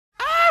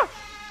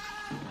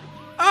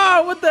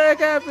Ah, what the heck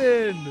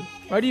happened?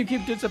 Why do you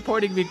keep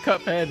disappointing me,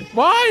 Cuphead?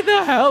 Why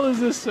the hell is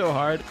this so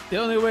hard? The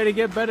only way to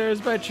get better is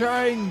by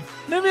trying.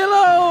 Leave me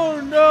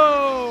alone!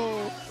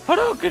 No!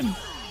 Hadouken!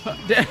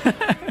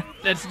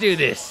 Let's do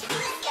this.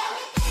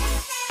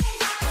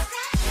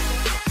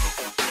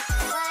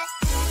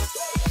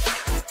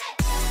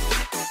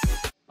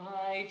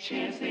 By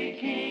chance they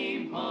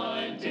came on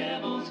a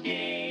devil's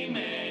game,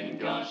 and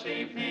gosh,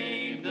 they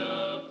paid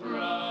the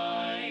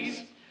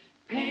price.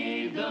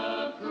 Paid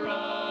the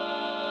price.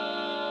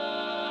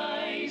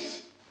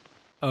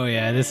 Oh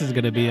yeah, this is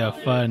gonna be a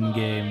fun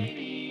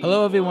game.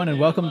 Hello everyone and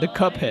welcome to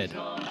Cuphead.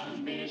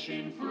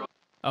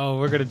 Oh,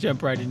 we're gonna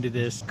jump right into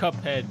this.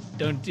 Cuphead,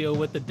 don't deal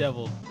with the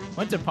devil.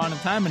 Once upon a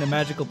time in a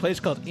magical place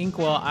called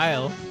Inkwell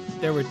Isle,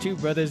 there were two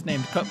brothers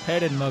named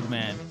Cuphead and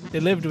Mugman. They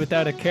lived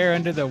without a care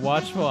under the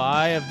watchful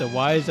eye of the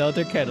wise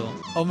Elder Kettle.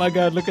 Oh my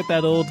god, look at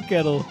that old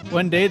kettle.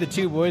 One day the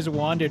two boys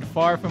wandered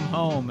far from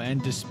home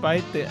and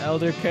despite the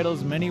Elder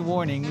Kettle's many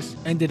warnings,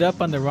 ended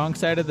up on the wrong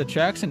side of the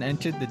tracks and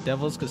entered the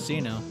Devil's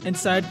Casino.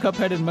 Inside,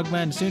 Cuphead and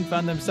Mugman soon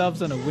found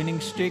themselves on a winning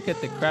streak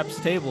at the craps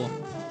table.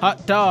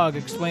 Hot dog,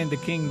 explained the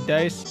King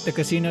Dice, the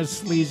casino's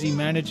sleazy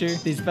manager.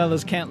 These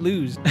fellas can't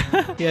lose.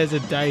 He has a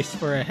dice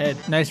for a head.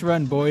 Nice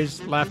run,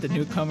 boys, laughed the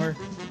newcomer.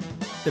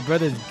 The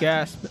brothers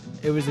gasped.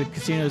 It was the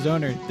casino's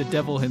owner, the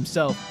devil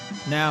himself.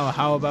 Now,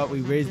 how about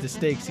we raise the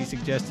stakes, he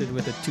suggested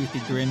with a toothy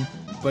grin.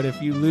 But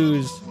if you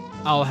lose,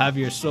 I'll have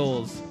your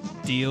souls.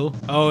 Deal?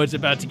 Oh, it's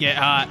about to get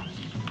hot.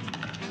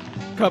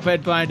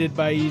 Cuphead, blinded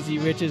by easy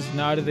riches,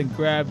 nodded and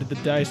grabbed the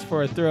dice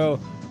for a throw.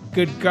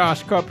 Good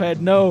gosh,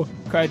 Cuphead, no,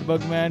 cried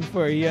Mugman,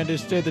 for he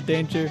understood the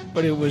danger,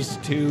 but it was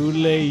too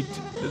late.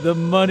 The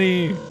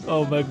money!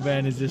 Oh,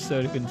 Mugman is just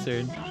so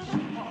concerned.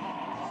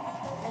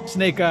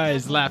 Snake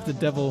Eyes, laughed the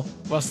devil.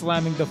 While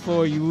slamming the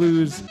floor, you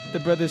lose. The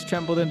brothers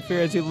trembled in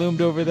fear as he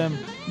loomed over them.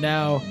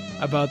 Now,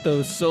 about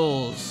those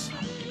souls.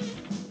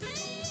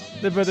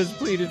 The brothers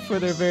pleaded for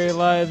their very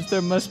lives.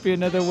 There must be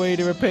another way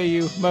to repay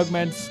you.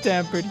 Mugman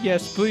stammered.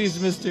 Yes, please,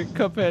 Mr.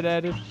 Cuphead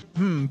added.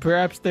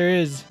 Perhaps there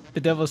is. The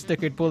devil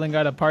snickered, pulling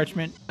out a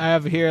parchment. I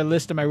have here a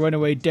list of my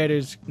runaway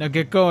debtors. Now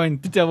get going,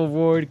 the devil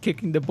roared,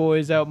 kicking the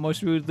boys out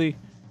most rudely.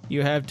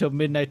 You have till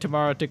midnight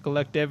tomorrow to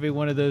collect every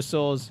one of those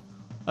souls.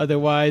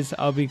 Otherwise,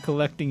 I'll be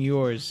collecting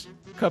yours.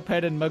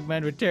 Cuphead and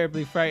Mugman were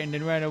terribly frightened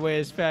and ran away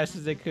as fast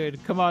as they could.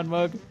 Come on,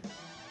 Mug,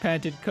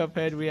 panted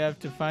Cuphead. We have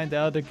to find the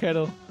Elder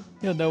Kettle.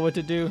 He'll know what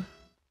to do.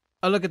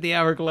 Oh, look at the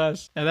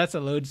hourglass. Now that's a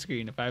load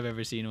screen if I've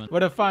ever seen one.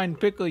 What a fine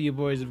pickle you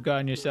boys have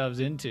gotten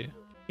yourselves into.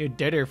 Your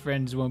debtor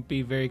friends won't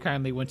be very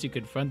kindly once you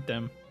confront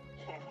them.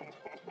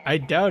 I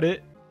doubt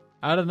it.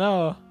 I don't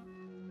know.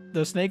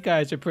 Those snake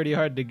eyes are pretty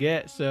hard to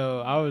get,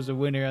 so I was a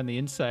winner on the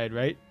inside,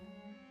 right?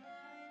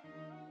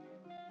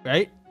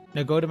 Right?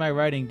 Now go to my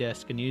writing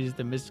desk and use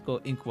the mystical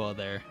inkwell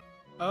there.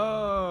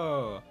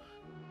 Oh,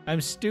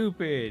 I'm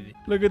stupid.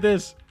 Look at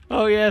this.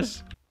 Oh,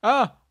 yes.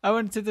 Ah, I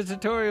went to the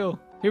tutorial.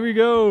 Here we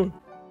go.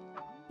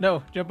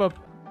 No, jump up.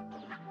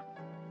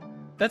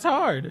 That's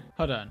hard.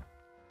 Hold on.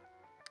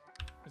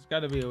 There's got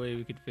to be a way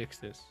we could fix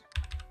this.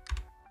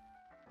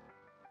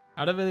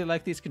 I don't really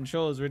like these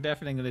controls. We're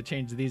definitely going to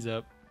change these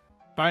up.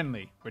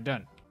 Finally, we're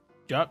done.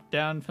 Drop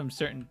down from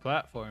certain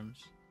platforms.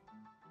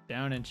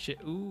 Down and shit.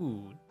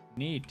 Ooh,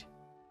 neat.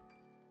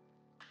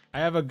 I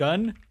have a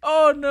gun?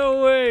 Oh,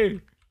 no way.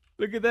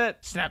 Look at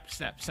that. Snap,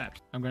 snap, snap.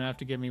 I'm going to have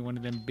to get me one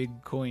of them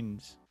big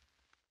coins.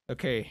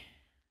 Okay.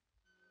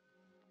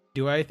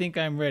 Do I think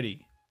I'm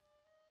ready?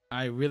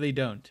 I really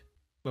don't.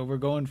 But we're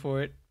going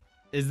for it.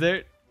 Is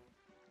that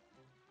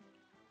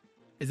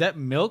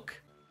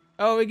milk?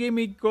 Oh, it gave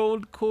me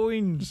gold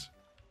coins.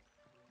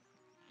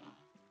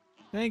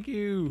 Thank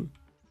you.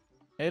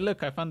 Hey,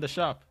 look, I found the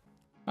shop.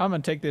 I'm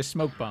gonna take this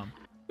smoke bomb.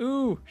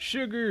 Ooh,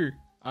 sugar.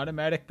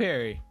 Automatic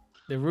parry.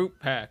 The root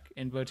pack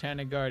in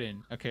Botanic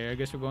Garden. Okay, I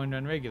guess we're going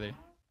on regular.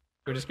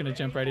 We're just gonna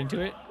jump right into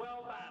it.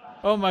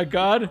 Oh my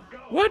god.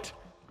 What?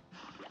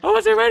 I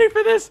wasn't ready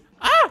for this.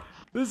 Ah!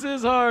 This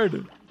is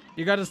hard.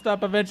 You gotta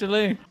stop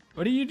eventually.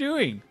 What are you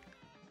doing?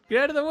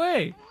 Get out of the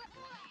way.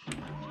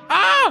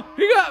 Ah!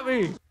 He got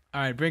me!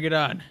 Alright, bring it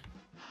on.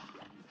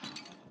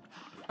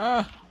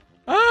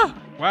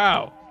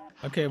 Wow.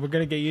 Okay, we're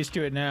gonna get used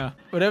to it now.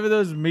 Whatever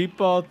those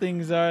meatball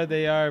things are,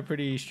 they are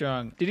pretty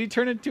strong. Did he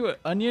turn into an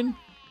onion?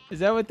 Is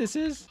that what this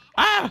is?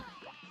 Ah!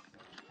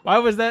 Why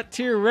was that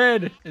tear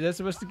red? Is that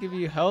supposed to give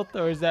you health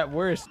or is that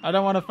worse? I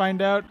don't want to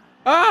find out.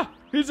 Ah!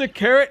 He's a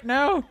carrot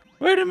now?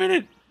 Wait a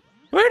minute.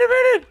 Wait a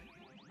minute.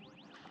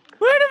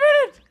 Wait a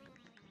minute.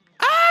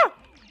 Ah!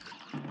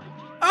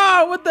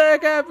 Ah, what the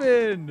heck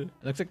happened?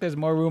 Looks like there's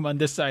more room on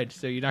this side,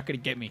 so you're not gonna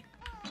get me.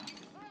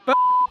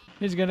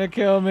 He's gonna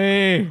kill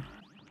me.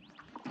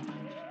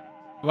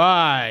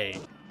 Why?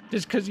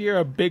 Just because you're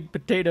a big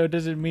potato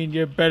doesn't mean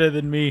you're better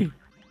than me.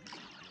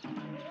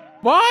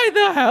 Why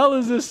the hell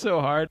is this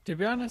so hard? To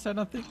be honest, I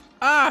don't think...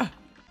 Ah!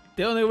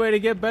 The only way to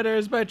get better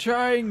is by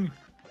trying.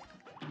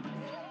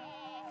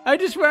 I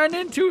just ran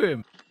into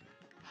him.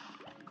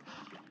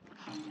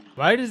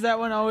 Why does that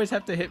one always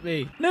have to hit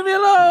me? Leave me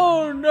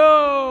alone!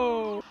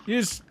 No!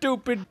 You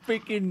stupid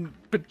freaking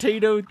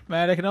potato.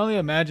 Man, I can only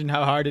imagine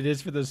how hard it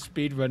is for those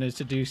speedrunners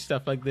to do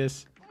stuff like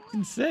this. It's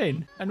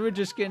insane. And we're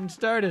just getting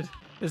started.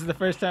 This is the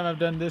first time I've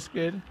done this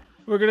good.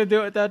 We're gonna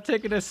do it without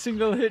taking a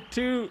single hit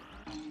too.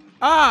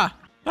 Ah!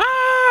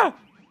 Ah!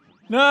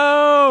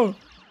 No!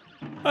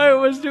 I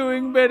was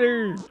doing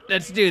better.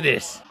 Let's do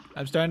this.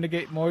 I'm starting to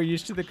get more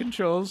used to the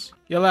controls.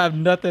 You'll have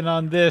nothing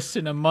on this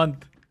in a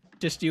month.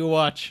 Just you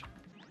watch.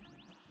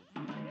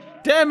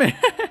 Damn it!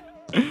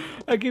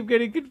 I keep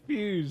getting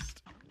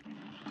confused.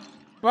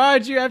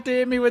 Why'd you have to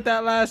hit me with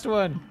that last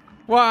one?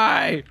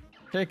 Why?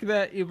 Take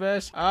that, you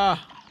best.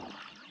 Ah.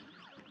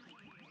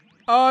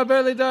 Oh, I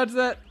barely dodged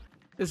that.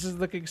 This is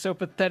looking so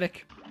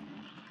pathetic.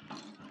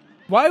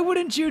 Why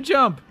wouldn't you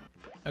jump?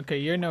 Okay,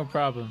 you're no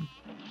problem.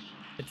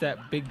 It's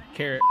that big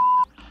carrot.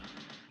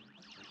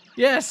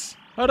 Yes!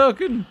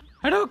 Hadouken!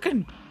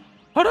 Hadouken!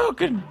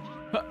 Hadouken!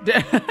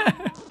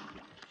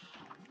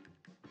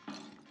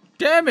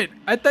 Damn it!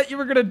 I thought you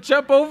were gonna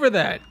jump over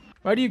that.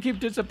 Why do you keep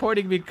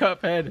disappointing me,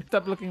 Cuphead?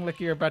 Stop looking like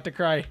you're about to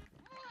cry.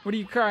 What are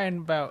you crying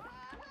about?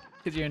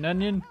 Because you're an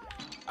onion?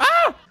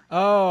 Ah!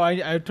 Oh,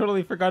 I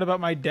totally forgot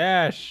about my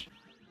dash.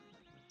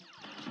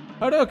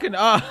 Hadouken!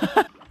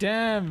 Ah!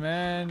 Damn,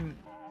 man.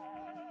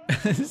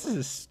 This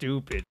is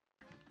stupid.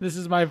 This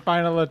is my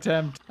final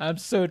attempt. I'm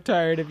so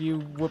tired of you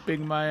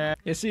whooping my ass.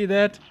 You see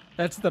that?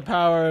 That's the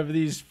power of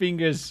these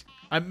fingers.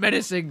 I'm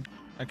menacing.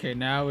 Okay,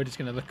 now we're just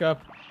gonna look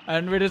up.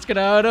 And we're just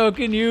gonna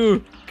Hadouken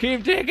you.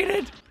 Keep taking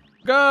it.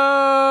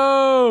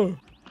 Go!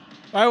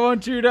 Why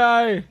won't you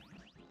die?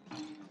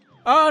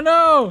 Oh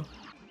no!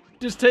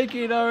 Just take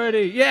it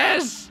already.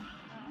 Yes!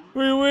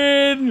 We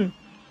win!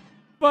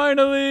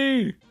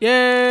 Finally!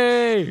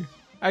 Yay!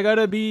 I got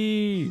a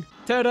B.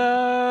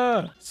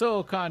 Ta-da!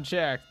 Soul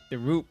contract. The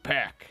root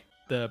pack.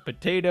 The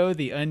potato,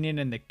 the onion,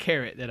 and the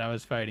carrot that I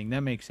was fighting.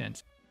 That makes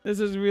sense.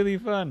 This is really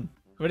fun.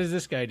 What does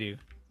this guy do?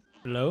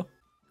 Hello?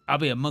 I'll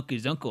be a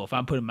monkey's uncle if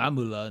I'm putting my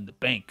moolah in the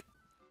bank.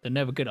 They'll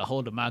never get a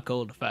hold of my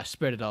gold if I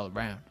spread it all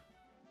around.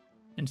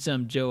 And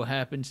some Joe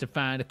happens to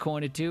find a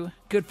coin or two.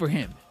 Good for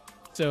him.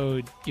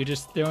 So you're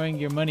just throwing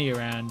your money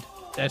around.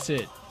 That's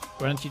it.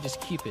 Why don't you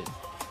just keep it?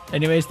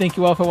 Anyways, thank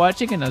you all for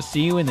watching, and I'll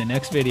see you in the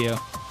next video.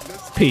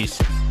 Peace.